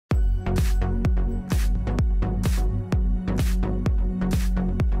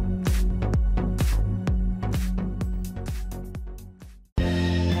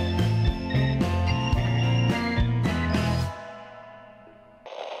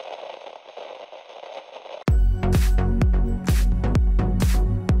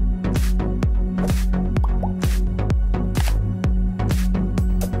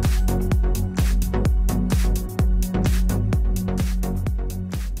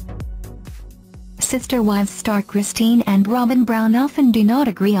sister wives star Christine and Robyn Brown often do not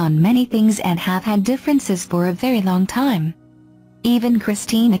agree on many things and have had differences for a very long time. Even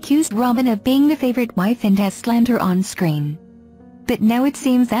Christine accused Robyn of being the favorite wife and has slammed her on screen. But now it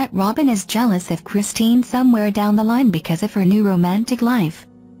seems that Robyn is jealous of Christine somewhere down the line because of her new romantic life.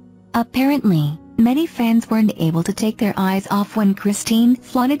 Apparently, many fans weren't able to take their eyes off when Christine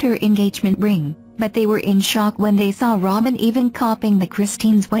flaunted her engagement ring, but they were in shock when they saw Robyn even copying the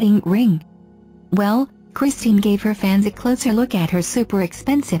Christine's wedding ring. Well, Christine gave her fans a closer look at her super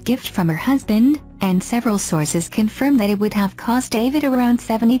expensive gift from her husband, and several sources confirmed that it would have cost David around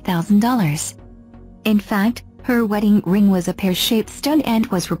 $70,000. In fact, her wedding ring was a pear-shaped stone and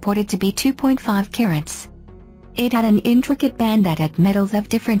was reported to be 2.5 carats. It had an intricate band that had metals of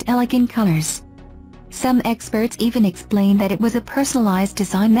different elegant colors. Some experts even explained that it was a personalized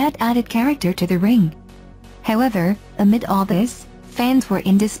design that added character to the ring. However, amid all this, fans were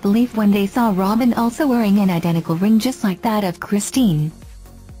in disbelief when they saw Robyn also wearing an identical ring just like that of Christine.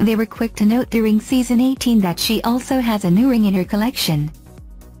 They were quick to note during season 18 that she also has a new ring in her collection.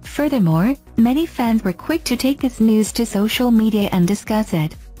 Furthermore, many fans were quick to take this news to social media and discuss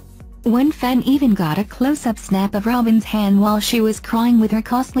it. One fan even got a close-up snap of Robyn's hand while she was crying with her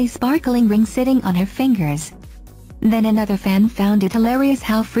costly sparkling ring sitting on her fingers. Then another fan found it hilarious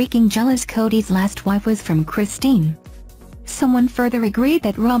how freaking jealous Cody's last wife was from Christine. Someone further agreed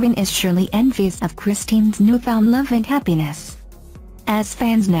that Robyn is surely envious of Christine's newfound love and happiness. As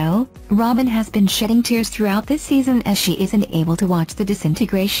fans know, Robyn has been shedding tears throughout this season as she isn't able to watch the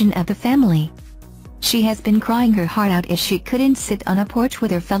disintegration of the family. She has been crying her heart out as she couldn't sit on a porch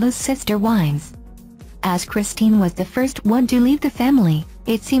with her fellow sister wives. As Christine was the first one to leave the family,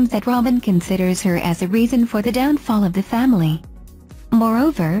 it seems that Robyn considers her as a reason for the downfall of the family.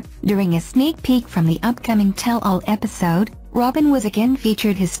 Moreover, during a sneak peek from the upcoming tell-all episode, Robyn was again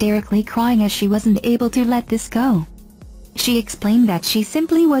featured hysterically crying as she wasn't able to let this go. She explained that she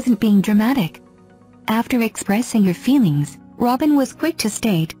simply wasn't being dramatic. After expressing her feelings, Robyn was quick to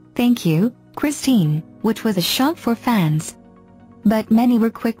state, "Thank you, Christine," which was a shock for fans. But many were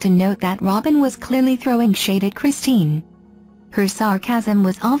quick to note that Robyn was clearly throwing shade at Christine. Her sarcasm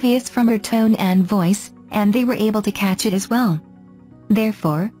was obvious from her tone and voice, and they were able to catch it as well.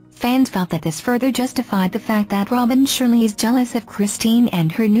 Therefore, fans felt that this further justified the fact that Robyn surely is jealous of Christine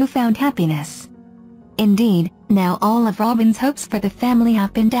and her newfound happiness. Indeed, now all of Robyn's hopes for the family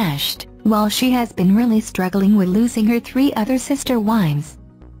have been dashed, while she has been really struggling with losing her 3 other sister wives.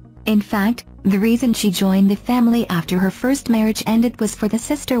 In fact, the reason she joined the family after her first marriage ended was for the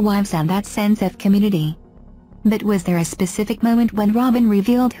sister wives and that sense of community. But was there a specific moment when Robyn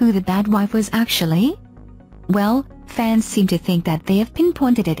revealed who the bad wife was actually? Well, fans seem to think that they have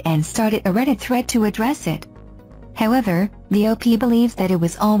pinpointed it and started a Reddit thread to address it. However, the OP believes that it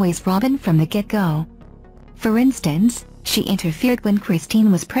was always Robyn from the get-go. For instance, she interfered when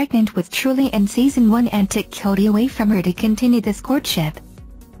Christine was pregnant with Truly in season 1 and took Cody away from her to continue this courtship.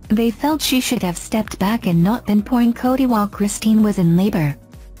 They felt she should have stepped back and not been pouring Cody while Christine was in labor.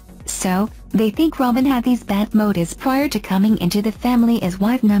 So, they think Robyn had these bad motives prior to coming into the family as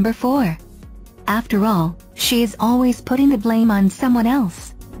wife number 4. After all, she is always putting the blame on someone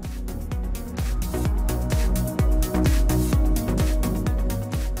else.